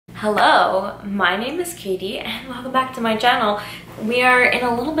Hello, my name is Katie and welcome back to my channel. We are in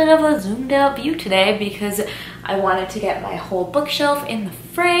a little bit of a zoomed out view today because I wanted to get my whole bookshelf in the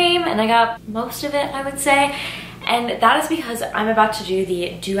frame and I got most of it, I would say. And that is because I'm about to do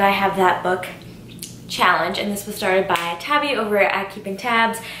the Do I Have That Book challenge, and this was started by Tabby over at Keeping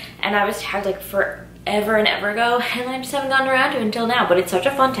Tabs, and I was tagged like forever and ever ago, and I just haven't gotten around to it until now, but it's such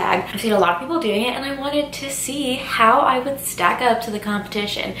a fun tag. I've seen a lot of people doing it and I wanted to see how I would stack up to the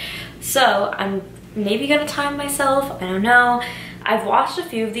competition. So I'm maybe gonna time myself, I don't know. I've watched a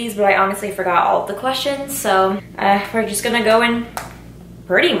few of these, but I honestly forgot all of the questions, so we're just gonna go in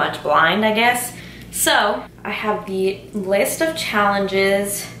pretty much blind, I guess. So I have the list of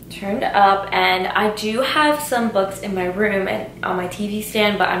challenges turned up, and I do have some books in my room and on my TV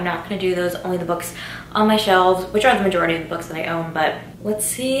stand, but I'm not gonna do those, only the books on my shelves, which are the majority of the books that I own. But let's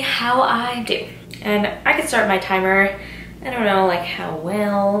see how I do. And I could start my timer. I don't know like how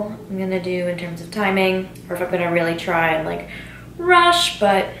well I'm gonna do in terms of timing, or if I'm gonna really try and like rush,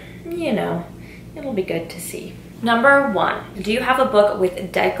 but you know, it'll be good to see. Number 1, do you have a book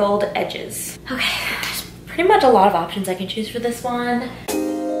with deckled edges? Okay, there's pretty much a lot of options I can choose for this one.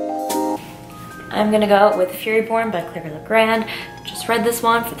 I'm gonna go with Furyborn by Claire Legrand. Just read this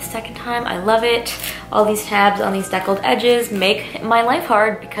one for the second time. I love it. All these tabs on these deckled edges make my life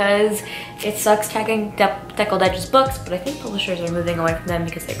hard because it sucks tagging deckled edges books, but I think publishers are moving away from them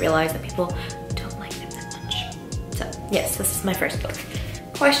because they realize that people don't like them that much. So yes, this is my first book.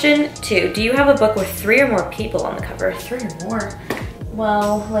 Question 2, do you have a book with 3 or more people on the cover? 3 or more?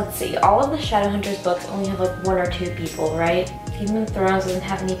 Well, let's see. All of the Shadowhunters books only have like 1 or 2 people, right? Game of Thrones doesn't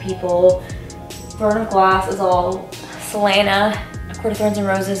have any people. Throne of Glass is all Selena. A Court of Thorns and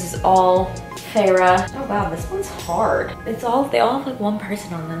Roses is all Farah. Oh wow, this one's hard. They all have like 1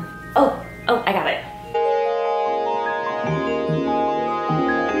 person on them. Oh, I got it.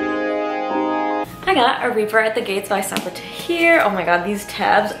 I got A Reaper at the Gates by Samba Tahir. Oh my god, these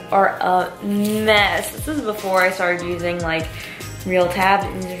tabs are a mess. This is before I started using like real tabs,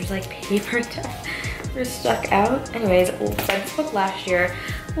 and these are just like paper tabs. They're stuck out. Anyways, read this book last year.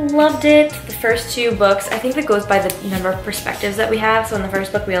 Loved it. The first 2 books, I think that goes by the number of perspectives that we have. So in the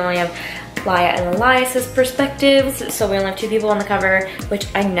first book, we only have Laya and Elias's perspectives. So we only have 2 people on the cover, which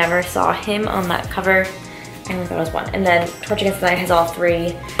I never saw him on that cover. I only thought it was 1. And then Torch Against the Night has all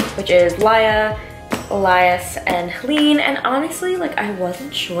 3, which is Laya, Elias, and Helene. And honestly, like I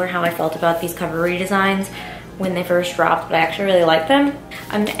wasn't sure how I felt about these cover redesigns when they first dropped, but I actually really like them.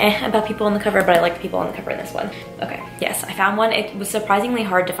 I'm about people on the cover, but I like the people on the cover in this one. Okay, yes, I found one. It was surprisingly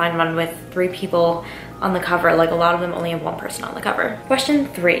hard to find one with 3 people on the cover. Like a lot of them only have 1 person on the cover. Question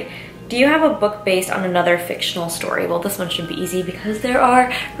 3, do you have a book based on another fictional story? Well, this one should be easy because there are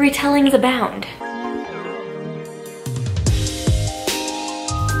retellings abound.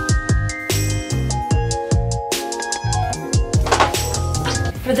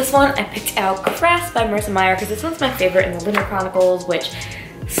 For this one, I picked out Cress by Marissa Meyer because this one's my favorite in the Lunar Chronicles, which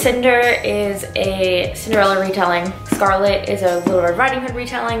Cinder is a Cinderella retelling, Scarlet is a Little Red Riding Hood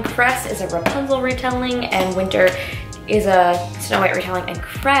retelling, Cress is a Rapunzel retelling, and Winter is a Snow White retelling. And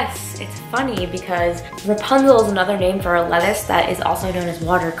Cress, it's funny because Rapunzel is another name for a lettuce that is also known as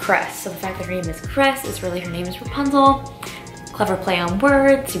watercress. So the fact that her name is Cress is really her name is Rapunzel. Clever play on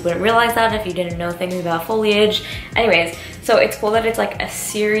words. You wouldn't realize that if you didn't know things about foliage. Anyways, so it's cool that it's like a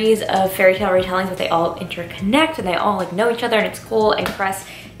series of fairy tale retellings, but they all interconnect and they all like know each other, and it's cool. And Cress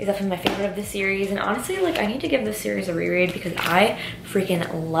is definitely my favorite of the series. And honestly, like I need to give this series a reread because I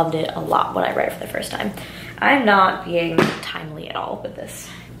freaking loved it a lot when I read it for the first time. I'm not being timely at all with this.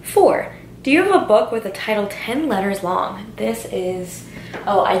 4, do you have a book with a title 10 letters long? This is,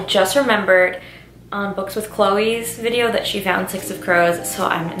 oh, I just remembered on Books with Chloe's video that she found 6 of Crows, so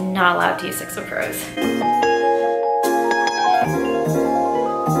I'm not allowed to use 6 of Crows.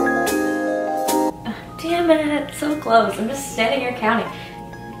 Oh, damn it, so close. I'm just standing here counting.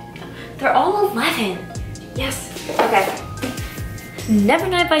 They're all 11. Yes, okay.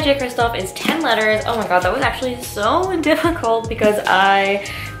 Nevernight by J. Kristoff is 10 letters. Oh my god, that was actually so difficult because I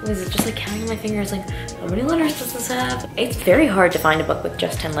was just like counting my fingers like, how many letters does this have? It's very hard to find a book with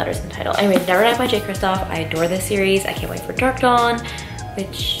just 10 letters in the title. Anyways, Nevernight by J. Kristoff. I adore this series. I can't wait for Dark Dawn,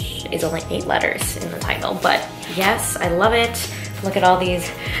 which is only 8 letters in the title. But yes, I love it. Look at all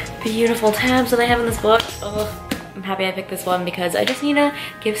these beautiful tabs that I have in this book. Oh, I'm happy I picked this one because I just need to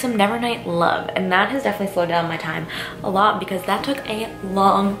give some Nevernight love, and that has definitely slowed down my time a lot because that took a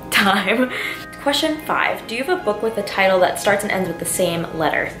long time. Question 5, do you have a book with a title that starts and ends with the same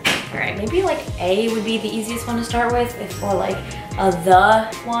letter? All right, maybe like A would be the easiest one to start with, or like a the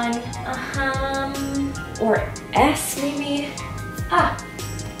one, or S maybe.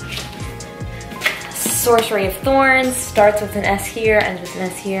 Sorcery of Thorns starts with an S here, ends with an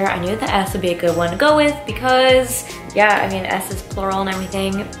S here. I knew the S would be a good one to go with because, yeah, I mean, S is plural and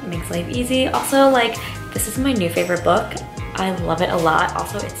everything. It makes life easy. Also, like, this is my new favorite book. I love it a lot.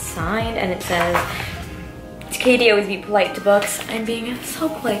 Also, it's signed and it says, "To Katie, always be polite to books." I'm being so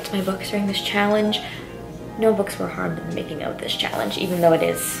polite to my books during this challenge. No books were harmed in the making of this challenge, even though it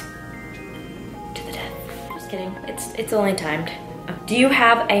is to the death. Just kidding. It's only timed. Do you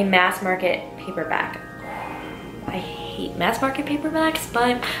have a mass market paperback? I hate mass market paperbacks,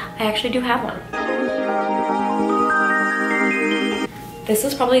 but I actually do have one. This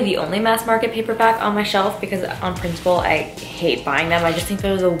is probably the only mass market paperback on my shelf because on principle, I hate buying them. I just think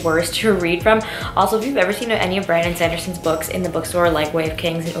they're the worst to read from. Also, if you've ever seen any of Brandon Sanderson's books in the bookstore, like Way of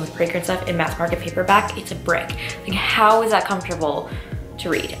Kings and Oathbreaker and stuff, in mass market paperback, it's a brick. Like, how is that comfortable to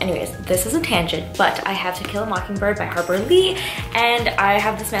read? Anyways, this is a tangent, but I have To Kill a Mockingbird by Harper Lee, and I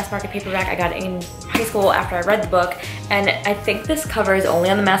have this mass market paperback. I got it in high school after I read the book, and I think this cover is only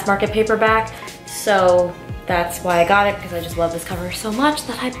on the mass market paperback, so that's why I got it, because I just love this cover so much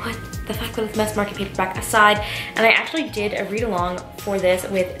that I put the fact that it's mass market paperback aside. And I actually did a read along for this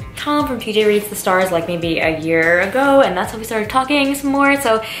with Tom from TJ Reads the Stars like maybe a year ago, and that's how we started talking some more.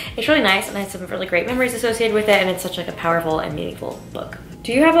 So it's really nice, and I have some really great memories associated with it, and it's such like a powerful and meaningful book.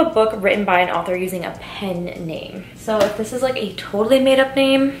 Do you have a book written by an author using a pen name? So if this is like a totally made up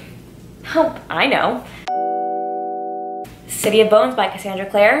name, oh, I know. City of Bones by Cassandra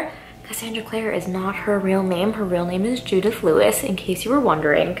Clare. Cassandra Clare is not her real name. Her real name is Judith Lewis, in case you were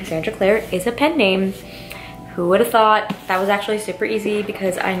wondering. Cassandra Clare is a pen name. Who would have thought? That was actually super easy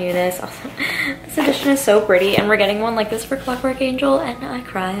because I knew this. Also, this edition is so pretty, and we're getting one like this for Clockwork Angel, and I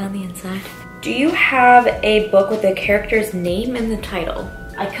cry on the inside. Do you have a book with a character's name in the title?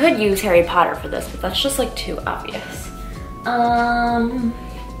 I could use Harry Potter for this, but that's just like too obvious.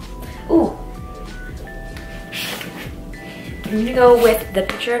 Ooh. I'm gonna go with The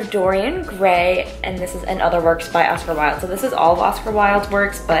Picture of Dorian Gray, and this is And Other Works by Oscar Wilde. So this is all of Oscar Wilde's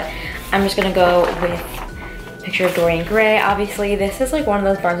works, but I'm just gonna go with Picture of Dorian Gray. Obviously, this is like one of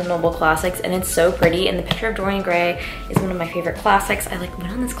those Barnes & Noble classics, and it's so pretty, and The Picture of Dorian Gray is one of my favorite classics. I like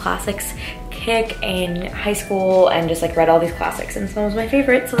went on this classics kick in high school and just like read all these classics, and some was my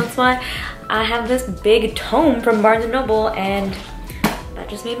favorite, so that's why I have this big tome from Barnes & Noble, and that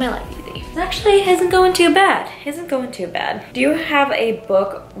just made my life easy. It actually isn't going too bad. Isn't going too bad. Do you have a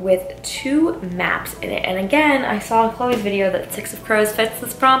book with 2 maps in it? And again, I saw in Chloe's video that 6 of Crows fits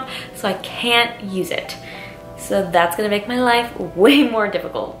this prompt, so I can't use it. So that's gonna make my life way more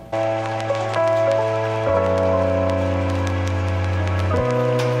difficult.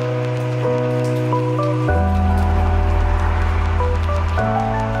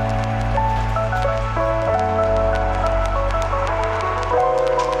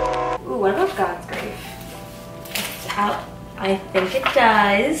 I think it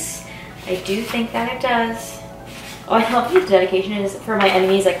does. I do think that it does. Oh, I love the dedication is for my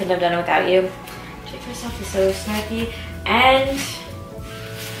enemies. I couldn't have done it without you. Check myself is so snarky. And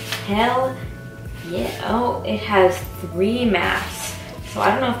hell yeah. Oh, it has 3 maps. So I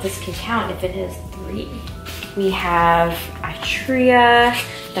don't know if this can count if it has 3. We have Itria,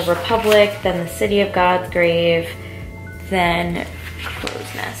 the Republic, then the City of God's Grave, then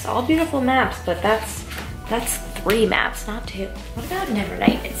Crow's Nest. All beautiful maps, but that's 3 maps, not 2. What about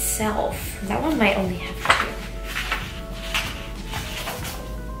Nevernight itself? That one might only have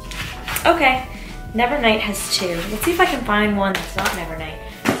 2. Okay, Nevernight has 2. Let's see if I can find one that's not Nevernight,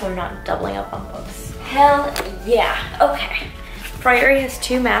 so I'm not doubling up on books. Hell yeah, okay. Priory has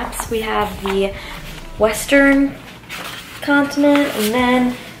 2 maps. We have the Western continent, and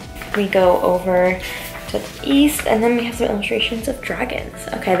then we go over to the east, and then we have some illustrations of dragons.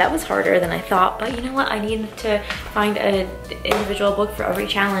 Okay, that was harder than I thought, but you know what? I needed to find an individual book for every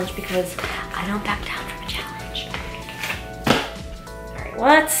challenge because I don't back down from a challenge. All right,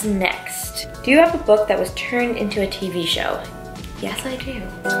 what's next? Do you have a book that was turned into a TV show? Yes, I do.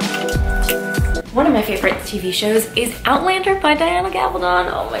 One of my favorite TV shows is Outlander by Diana Gabaldon.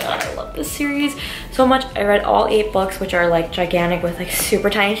 Oh my god, I love this series so much. I read all 8 books, which are like gigantic with like super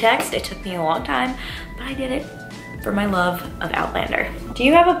tiny text. It took me a long time, but I did it for my love of Outlander. Do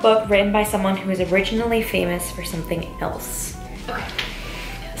you have a book written by someone who was originally famous for something else? Okay.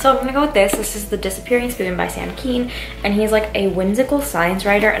 So I'm gonna go with this. This is The Disappearing Spoon by Sam Keen, and he's like a whimsical science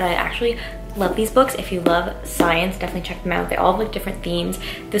writer, and I actually love these books. If you love science, definitely check them out. They all have like different themes.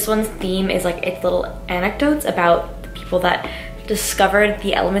 This one's theme is like it's little anecdotes about the people that discovered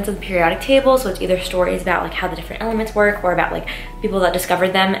the elements of the periodic table. So it's either stories about like how the different elements work or about like people that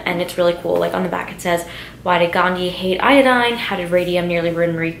discovered them, and it's really cool. Like on the back it says, why did Gandhi hate iodine? How did radium nearly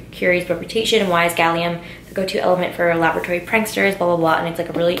ruin Marie Curie's reputation? And why is gallium the go-to element for laboratory pranksters? Blah, blah, blah. And it's like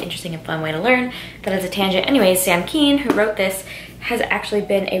a really interesting and fun way to learn. That is a tangent. Anyways, Sam Keen, who wrote this, has actually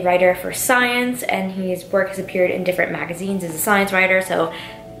been a writer for science, and his work has appeared in different magazines as a science writer. So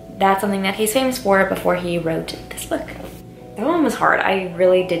that's something that he's famous for before he wrote this book. That one was hard. I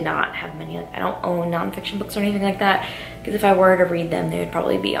really did not have many. I don't own nonfiction books or anything like that, because if I were to read them, they would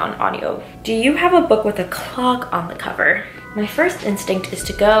probably be on audio. Do you have a book with a clock on the cover? My first instinct is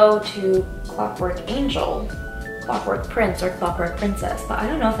to go to Clockwork Angel, Clockwork Prince, or Clockwork Princess, but I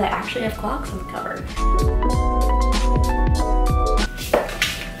don't know if they actually have clocks on the cover.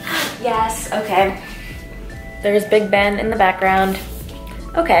 Yes, okay. There's Big Ben in the background.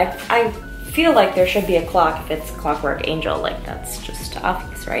 Okay, I feel like there should be a clock if it's Clockwork Angel. Like, that's just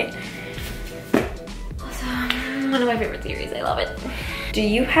obvious, right? Also, one of my favorite series. I love it. Do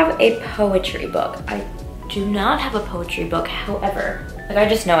you have a poetry book? I do not have a poetry book. However, like, I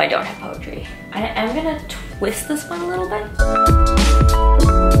just know I don't have poetry. I am gonna twist this one a little bit.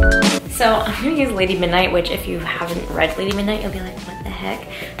 So I'm gonna use Lady Midnight, which if you haven't read Lady Midnight, you'll be like, what the heck?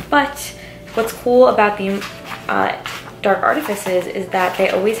 But what's cool about the Dark Artifices is that they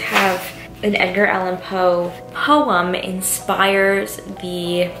always have an Edgar Allan Poe poem inspires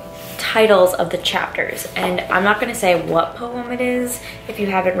the titles of the chapters. And I'm not gonna say what poem it is if you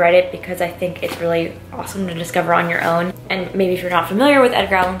haven't read it, because I think it's really awesome to discover on your own. And maybe if you're not familiar with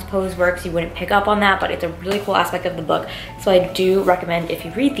Edgar Allan Poe's works, you wouldn't pick up on that, but it's a really cool aspect of the book. So I do recommend, if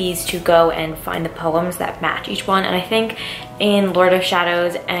you read these, to go and find the poems that match each one. And I think in Lord of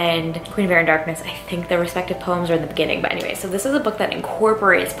Shadows and Queen of Air and Darkness, I think their respective poems are in the beginning. But anyway, so this is a book that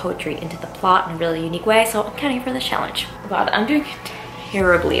incorporates poetry into the plot in a really unique way. So I'm counting for this challenge. God, I'm doing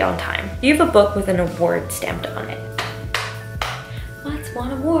terribly on time. You have a book with an award stamped on it. Let's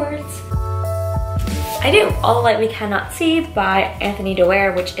won awards. I do. All the Light We Cannot See by Anthony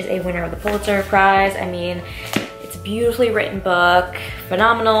Doerr, which is a winner of the Pulitzer Prize. I mean, it's a beautifully written book,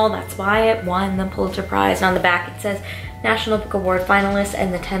 phenomenal. That's why it won the Pulitzer Prize. And on the back it says National Book Award finalist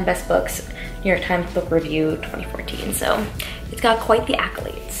and the 10 best books, New York Times Book Review 2014. So it's got quite the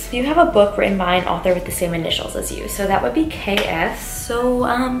accolades. You have a book written by an author with the same initials as you. So that would be KS. So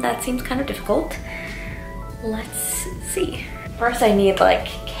that seems kind of difficult. Let's see. First I need like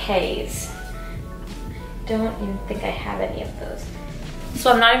K's. Don't even think I have any of those.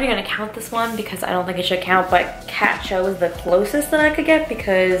 So I'm not even gonna count this one because I don't think it should count, but Kat Cho is the closest that I could get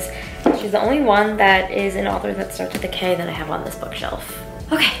because she's the only one that is an author that starts with a K that I have on this bookshelf.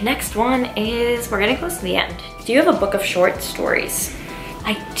 Okay, next one is, we're getting close to the end. Do you have a book of short stories?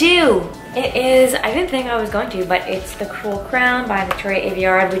 I do. It is, I didn't think I was going to, but it's The Cruel Crown by Victoria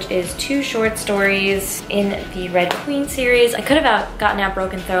Aveyard, which is 2 short stories in the Red Queen series. I could have gotten out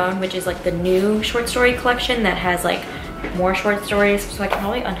Broken Throne, which is like the new short story collection that has like more short stories. So I can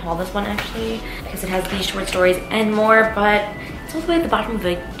probably unhaul this one actually, because it has these short stories and more, but it's all the way at the bottom of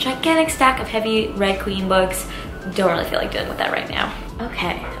a gigantic stack of heavy Red Queen books. Don't really feel like dealing with that right now.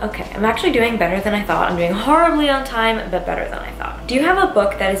 Okay, I'm actually doing better than I thought. I'm doing horribly on time, but better than I thought. Do you have a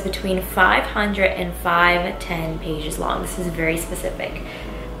book that is between 500 and 510 pages long? This is very specific.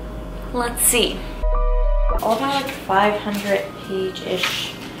 Let's see. All about like 500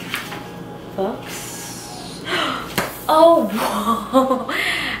 page-ish books. Oh, whoa.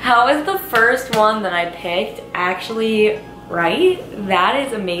 How is the first one that I picked actually right? That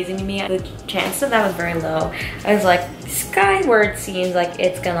is amazing to me. The chance of that was very low. I was like, Skyward seems like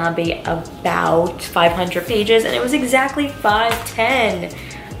it's gonna be about 500 pages, and it was exactly 510.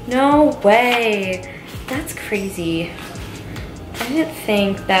 No way. That's crazy. I didn't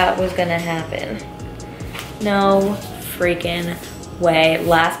think that was gonna happen. No freaking way.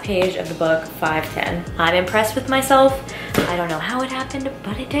 Last page of the book, 510. I'm impressed with myself. I don't know how it happened,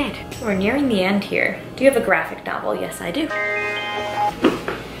 but it did. We're nearing the end here. Do you have a graphic novel? Yes, I do.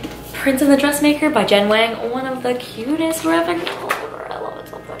 Prince and the Dressmaker by Jen Wang, one of the cutest graphic novels ever. I love it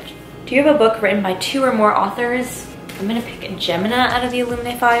so much. Do you have a book written by 2 or more authors? I'm gonna pick Gemina out of the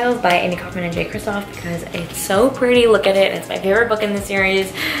Illuminae Files by Amy Kaufman and Jay Kristoff because it's so pretty. Look at it. It's my favorite book in the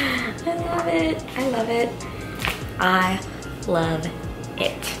series. I love it. I love it. I love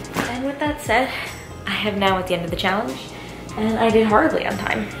it. And with that said, I have now at the end of the challenge, and I did horribly on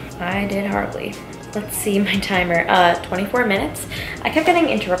time. I did horribly. Let's see my timer, 24 minutes. I kept getting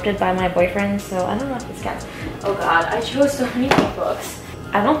interrupted by my boyfriend, so I don't know if this counts. Oh God, I chose so many books.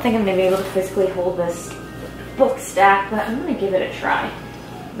 I don't think I'm gonna be able to physically hold this book stack, but I'm gonna give it a try.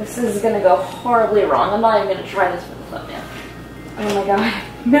 This is gonna go horribly wrong. I'm not even gonna try this for the thumbnail. Oh my god,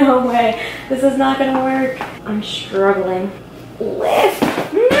 no way. This is not gonna work. I'm struggling. Lift!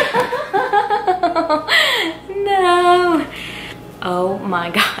 No! No! Oh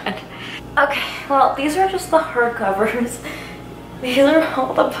my god. Okay, well, these are just the hardcovers. These are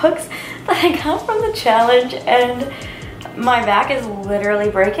all the books that I got from the challenge, and my back is literally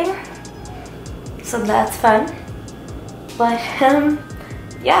breaking. So that's fun. But,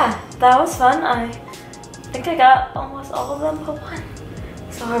 yeah, that was fun. I think I got almost all of them but one.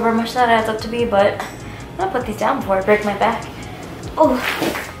 So however much that adds up to be, but I'm gonna put these down before I break my back. Oh,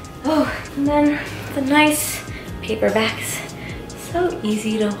 and then the nice paperbacks. So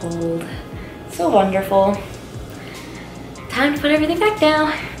easy to hold. So wonderful. Time to put everything back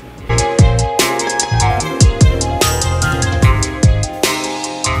down.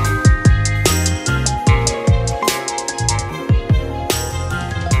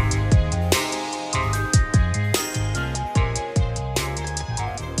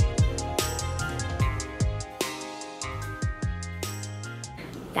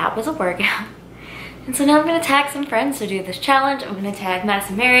 That was a workout. And so now I'm gonna tag some friends to do this challenge. I'm gonna tag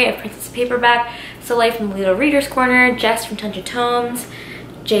Madison Mary of Princess Paperback, Soleil from Little Reader's Corner, Jess from Tundra Tomes,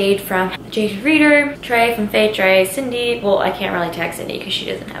 Jade from Jade Reader, Trey from Faye Trey, Cindy, well, I can't really tag Cindy because she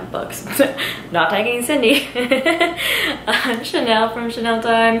doesn't have books. Not tagging Cindy. Chanel from Chanel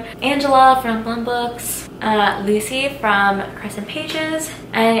Time, Angela from Blum Books, Lucy from Crescent Pages,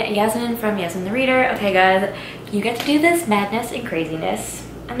 and Yasmin from Yasmin the Reader. Okay guys, you get to do this madness and craziness.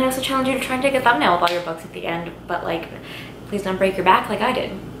 And I also challenge you to try and take a thumbnail of all your books at the end, but like, please don't break your back like I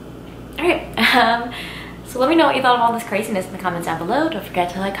did. All right, so let me know what you thought of all this craziness in the comments down below. Don't forget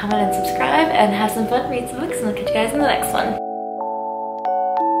to like, comment, and subscribe, and have some fun, read some books, and I'll catch you guys in the next one.